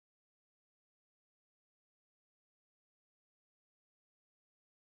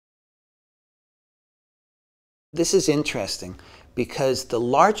This is interesting because the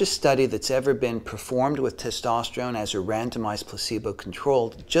largest study that's ever been performed with testosterone as a randomized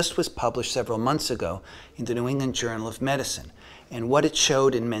placebo-controlled just was published several months ago in the New England Journal of Medicine. And what it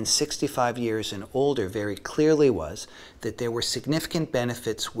showed in men 65 years and older very clearly was that there were significant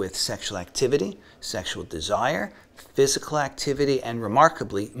benefits with sexual activity, sexual desire, physical activity, and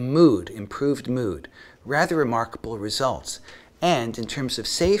remarkably, mood, improved mood. Rather remarkable results. And in terms of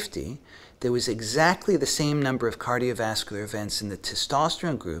safety, there was exactly the same number of cardiovascular events in the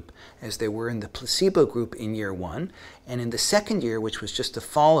testosterone group as there were in the placebo group in year 1. And in the second year, which was just a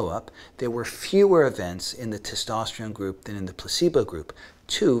follow-up, there were fewer events in the testosterone group than in the placebo group,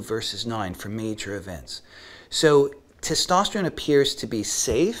 2 versus 9 for major events. So testosterone appears to be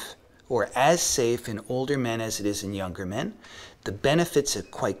safe, or as safe in older men as it is in younger men. The benefits are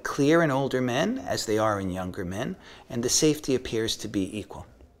quite clear in older men as they are in younger men, and the safety appears to be equal.